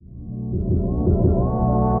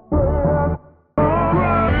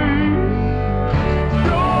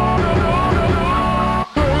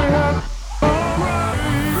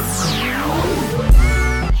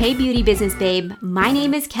beauty business babe. My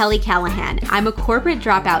name is Kelly Callahan. I'm a corporate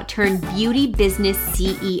dropout turned beauty business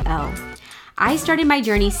CEO. I started my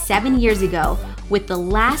journey 7 years ago with the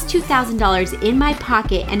last $2,000 in my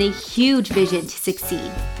pocket and a huge vision to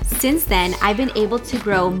succeed. Since then, I've been able to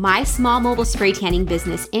grow my small mobile spray tanning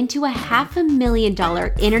business into a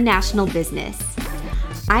 $500,000 international business.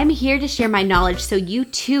 I'm here to share my knowledge so you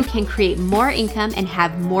too can create more income and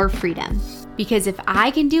have more freedom. Because if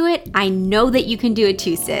I can do it, I know that you can do it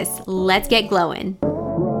too, sis. Let's get glowing.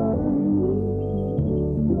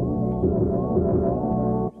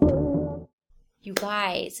 You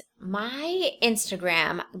guys, my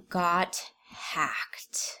Instagram got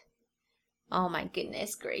hacked. Oh my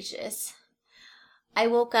goodness gracious. I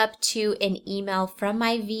woke up to an email from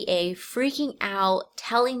my VA freaking out,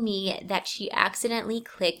 telling me that she accidentally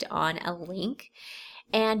clicked on a link.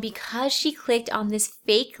 And because she clicked on this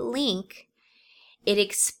fake link, it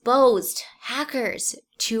exposed hackers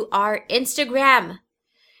to our Instagram.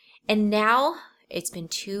 And now it's been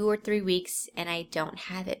 2 or 3 weeks and I don't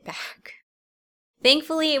have it back.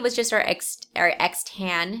 Thankfully, it was just our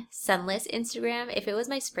X-Tan sunless Instagram. If it was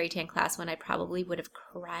my spray tan class one, I probably would have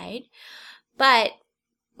cried. But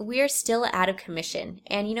we are still out of commission.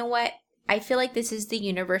 And you know what? I feel like this is the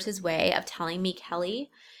universe's way of telling me,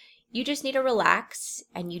 Kelly, you just need to relax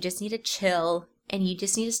and you just need to chill and you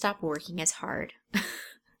just need to stop working as hard.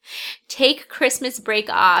 Take Christmas break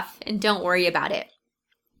off and don't worry about it.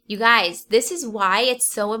 You guys, this is why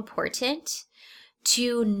it's so important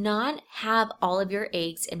to not have all of your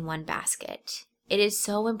eggs in one basket. It is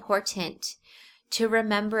so important to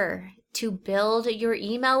remember to build your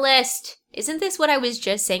email list. Isn't this what I was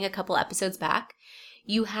just saying a couple episodes back?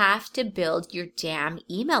 You have to build your damn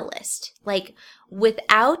email list. Like,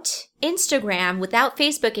 without Instagram, without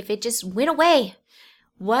Facebook, if it just went away,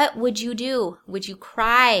 what would you do? Would you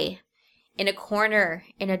cry in a corner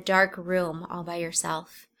in a dark room all by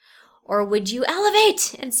yourself? Or would you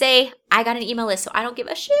elevate and say, I got an email list, so I don't give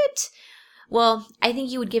a shit? Well, I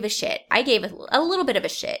think you would give a shit. I gave a little bit of a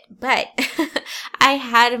shit, but I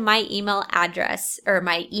had my email address or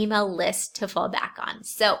my email list to fall back on.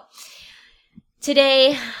 So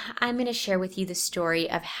today, I'm going to share with you the story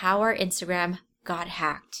of how our Instagram got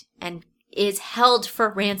hacked and is held for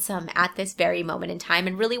ransom at this very moment in time,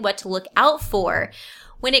 and really what to look out for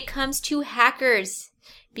when it comes to hackers.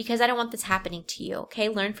 Because I don't want this happening to you, okay?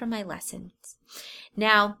 Learn from my lessons.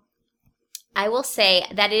 Now, I will say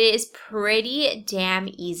that it is pretty damn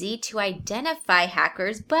easy to identify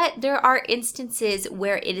hackers, but there are instances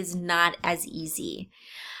where it is not as easy.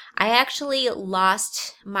 I actually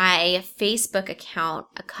lost my Facebook account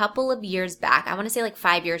a couple of years back. I want to say like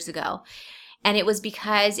 5 years ago. And it was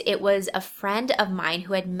because it was a friend of mine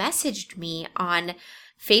who had messaged me on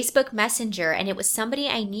Facebook Messenger, and it was somebody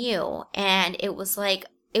I knew. And it was like,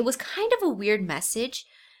 it was kind of a weird message,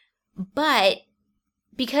 but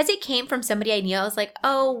because it came from somebody I knew, I was like,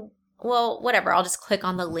 oh, well, whatever. I'll just click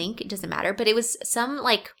on the link. It doesn't matter. But it was some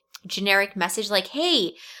like generic message like,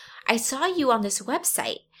 hey, I saw you on this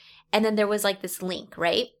website. And then there was like this link,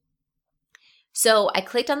 right? So I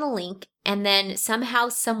clicked on the link, and then somehow,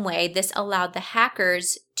 some way, this allowed the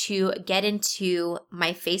hackers to get into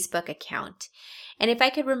my Facebook account. And if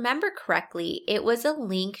I could remember correctly, it was a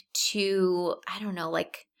link to, I don't know,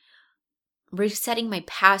 like resetting my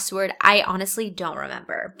password. I honestly don't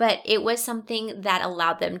remember, but it was something that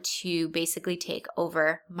allowed them to basically take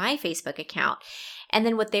over my Facebook account. And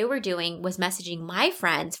then what they were doing was messaging my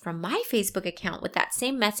friends from my Facebook account with that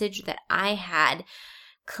same message that I had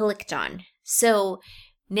clicked on. So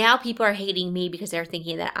now people are hating me because they're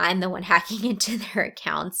thinking that I'm the one hacking into their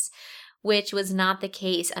accounts, which was not the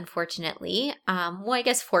case, unfortunately. Well, I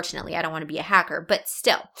guess fortunately, I don't want to be a hacker, but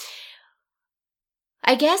still.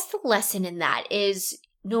 I guess the lesson in that is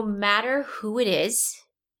no matter who it is,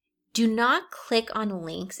 do not click on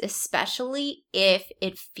links, especially if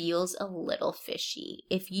it feels a little fishy.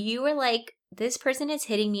 If you are like, this person is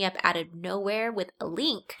hitting me up out of nowhere with a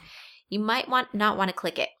link, you might not want to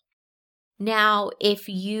click it. Now, if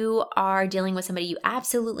you are dealing with somebody you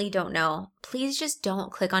absolutely don't know, please just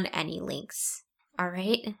don't click on any links. All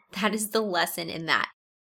right? That is the lesson in that.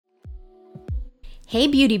 Hey,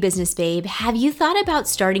 beauty business babe, have you thought about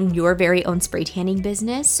starting your very own spray tanning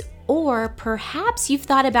business? Or perhaps you've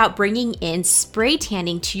thought about bringing in spray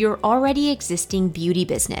tanning to your already existing beauty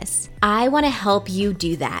business. I want to help you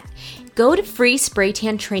do that. Go to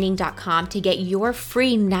freespraytantraining.com to get your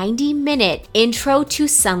free 90-minute intro to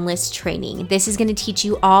sunless training. This is going to teach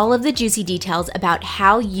you all of the juicy details about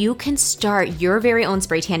how you can start your very own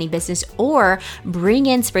spray tanning business or bring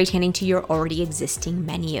in spray tanning to your already existing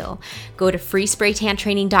menu. Go to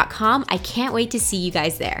freespraytantraining.com. I can't wait to see you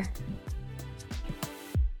guys there.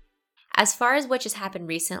 As far as what just happened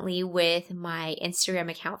recently with my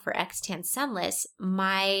Instagram account for Xtan Sunless,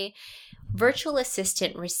 my virtual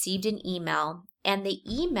assistant received an email, and the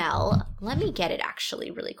email, let me get it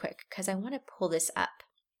actually really quick because I want to pull this up.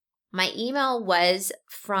 My email was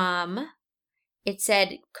from, it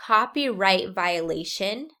said copyright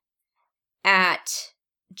violation at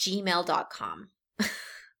gmail.com.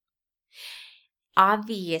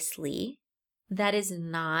 Obviously, that is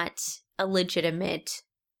not a legitimate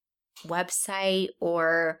website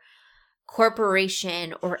or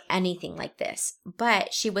corporation or anything like this,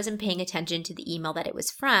 but she wasn't paying attention to the email that it was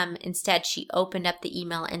from. Instead, she opened up the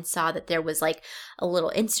email and saw that there was like a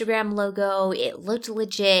little Instagram logo. It looked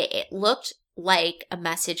legit. It looked like a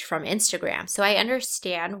message from Instagram. So I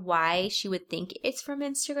understand why she would think it's from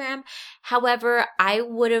Instagram. However, I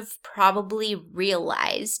would have probably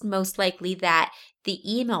realized most likely that the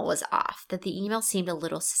email was off, that the email seemed a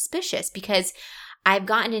little suspicious, because I've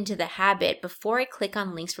gotten into the habit before I click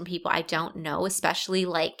on links from people I don't know, especially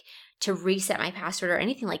like to reset my password or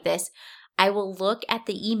anything like this, I will look at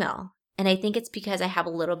the email. And I think it's because I have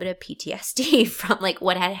a little bit of PTSD from like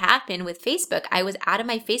what had happened with Facebook. I was out of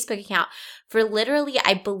my Facebook account for literally,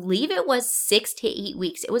 I believe it was 6 to 8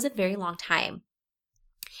 weeks. It was a very long time.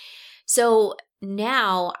 So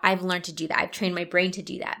now I've learned to do that. I've trained my brain to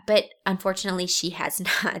do that. But unfortunately, she has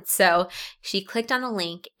not. So she clicked on the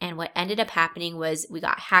link, and what ended up happening was we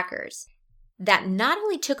got hackers that not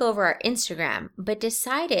only took over our Instagram, but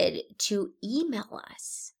decided to email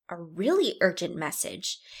us a really urgent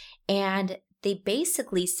message. And they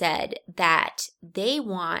basically said that they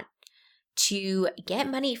want to get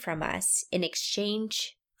money from us in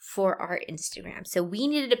exchange for our Instagram. So we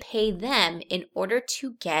needed to pay them in order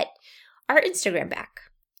to get our Instagram back,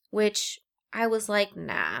 which I was like,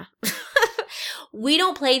 nah, we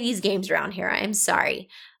don't play these games around here. I'm sorry.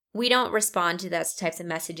 We don't respond to those types of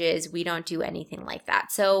messages. We don't do anything like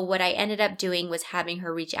that. So what I ended up doing was having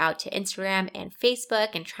her reach out to Instagram and Facebook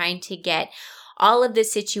and trying to get all of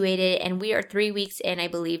this situated. And we are 3 weeks in, I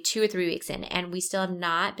believe, 2 or 3 weeks in, and we still have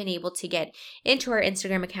not been able to get into our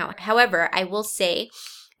Instagram account. However, I will say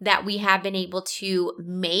that we have been able to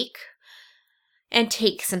make and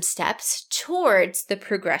take some steps towards the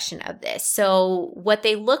progression of this. So what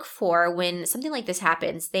they look for when something like this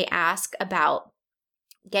happens, they ask about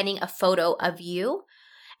getting a photo of you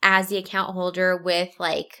as the account holder with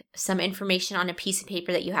like some information on a piece of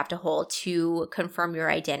paper that you have to hold to confirm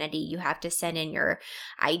your identity. You have to send in your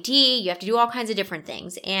ID. You have to do all kinds of different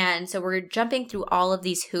things. And so we're jumping through all of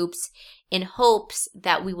these hoops in hopes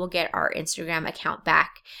that we will get our Instagram account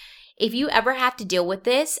back. If you ever have to deal with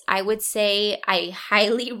this, I would say I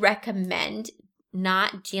highly recommend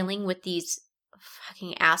not dealing with these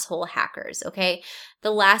fucking asshole hackers, okay? The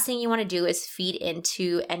last thing you want to do is feed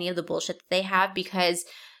into any of the bullshit that they have, because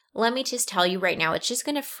let me just tell you right now, it's just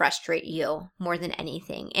going to frustrate you more than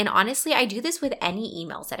anything. And honestly, I do this with any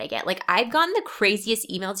emails that I get. Like, I've gotten the craziest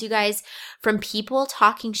emails, you guys, from people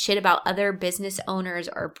talking shit about other business owners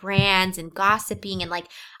or brands and gossiping, and like,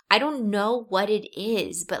 I don't know what it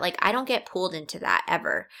is, but like, I don't get pulled into that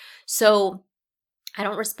ever. So I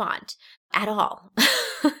don't respond at all.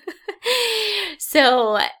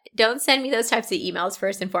 So don't send me those types of emails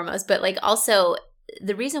first and foremost. But like, also,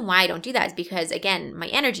 the reason why I don't do that is because, again, my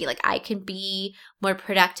energy, like I can be more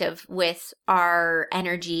productive with our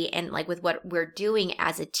energy and like with what we're doing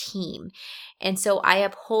as a team. And so I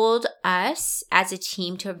uphold us as a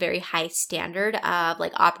team to a very high standard of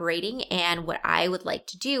like operating. And what I would like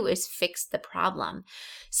to do is fix the problem.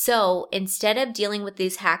 So instead of dealing with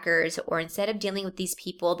these hackers, or instead of dealing with these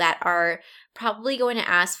people that are probably going to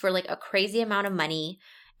ask for like a crazy amount of money,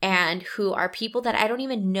 and who are people that I don't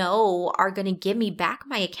even know are going to give me back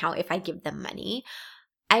my account if I give them money,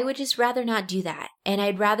 I would just rather not do that. And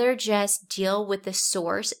I'd rather just deal with the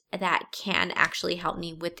source that can actually help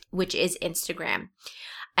me with, which is Instagram.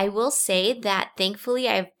 I will say that thankfully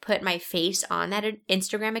I've put my face on that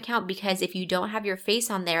Instagram account, because if you don't have your face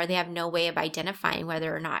on there, they have no way of identifying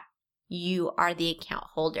whether or not you are the account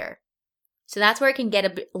holder. So that's where it can get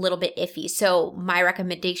a little bit iffy. So my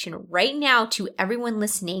recommendation right now to everyone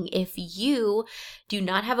listening, if you do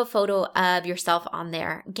not have a photo of yourself on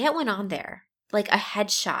there, get one on there, like a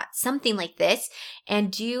headshot, something like this,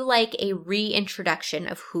 and do like a reintroduction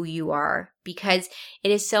of who you are, because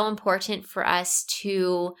it is so important for us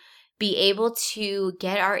to be able to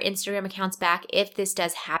get our Instagram accounts back if this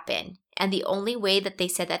does happen. And the only way that they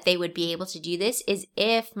said that they would be able to do this is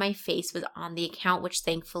if my face was on the account, which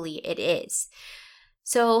thankfully it is.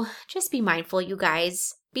 So just be mindful, you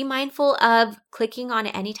guys. Be mindful of clicking on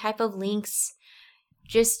any type of links.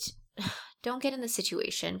 Just don't get in the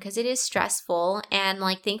situation because it is stressful. And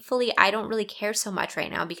thankfully, I don't really care so much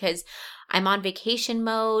right now because I'm on vacation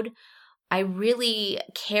mode. I really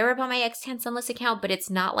care about my X10 Sunlist account, but it's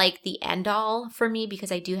not the end all for me because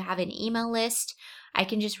I do have an email list. I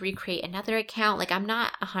can just recreate another account. I'm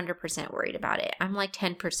not 100% worried about it. I'm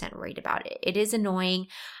 10% worried about it. It is annoying.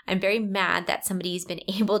 I'm very mad that somebody's been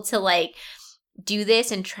able to do this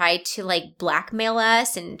and try to blackmail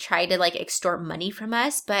us and try to extort money from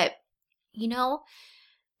us. But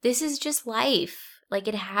this is just life.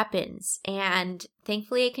 It happens. And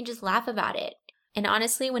thankfully I can just laugh about it. And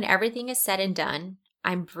honestly, when everything is said and done,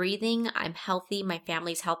 I'm breathing, I'm healthy, my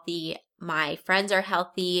family's healthy, my friends are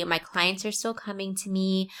healthy, my clients are still coming to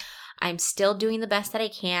me, I'm still doing the best that I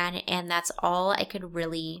can, and that's all I could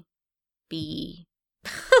really be.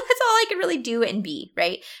 That's all I could really do and be,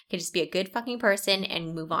 right? I could just be a good fucking person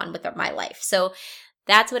and move on with my life. So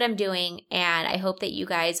that's what I'm doing, and I hope that you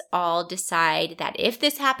guys all decide that if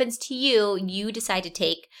this happens to you, you decide to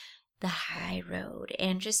take the high road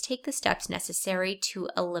and just take the steps necessary to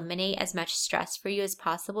eliminate as much stress for you as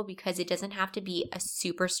possible, because it doesn't have to be a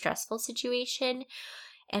super stressful situation.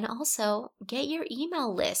 And also get your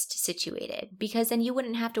email list situated, because then you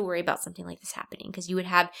wouldn't have to worry about something like this happening, because you would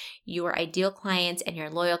have your ideal clients and your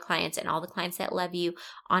loyal clients and all the clients that love you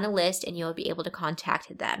on a list, and you'll be able to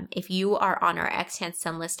contact them. If you are on our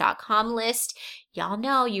X10Sunlist.com list, y'all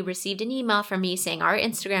know you received an email from me saying our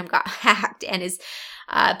Instagram got hacked and is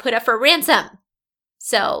put up for ransom.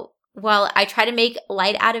 So while I try to make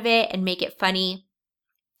light out of it and make it funny,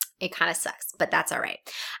 it kind of sucks, but that's all right.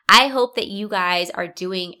 I hope that you guys are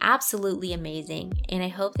doing absolutely amazing, and I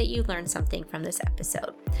hope that you learned something from this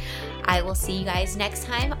episode. I will see you guys next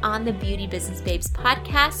time on the Beauty Business Babes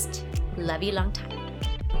podcast. Love you long time.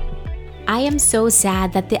 I am so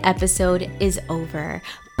sad that the episode is over,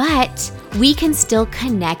 but we can still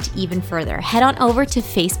connect even further. Head on over to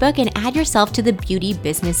Facebook and add yourself to the Beauty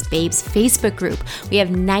Business Babes Facebook group. We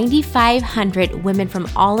have 9,500 women from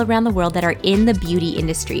all around the world that are in the beauty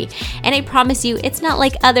industry. And I promise you, it's not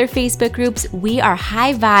like other Facebook groups. We are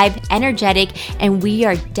high vibe, energetic, and we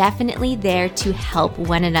are definitely there to help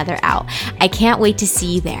one another out. I can't wait to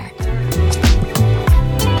see you there.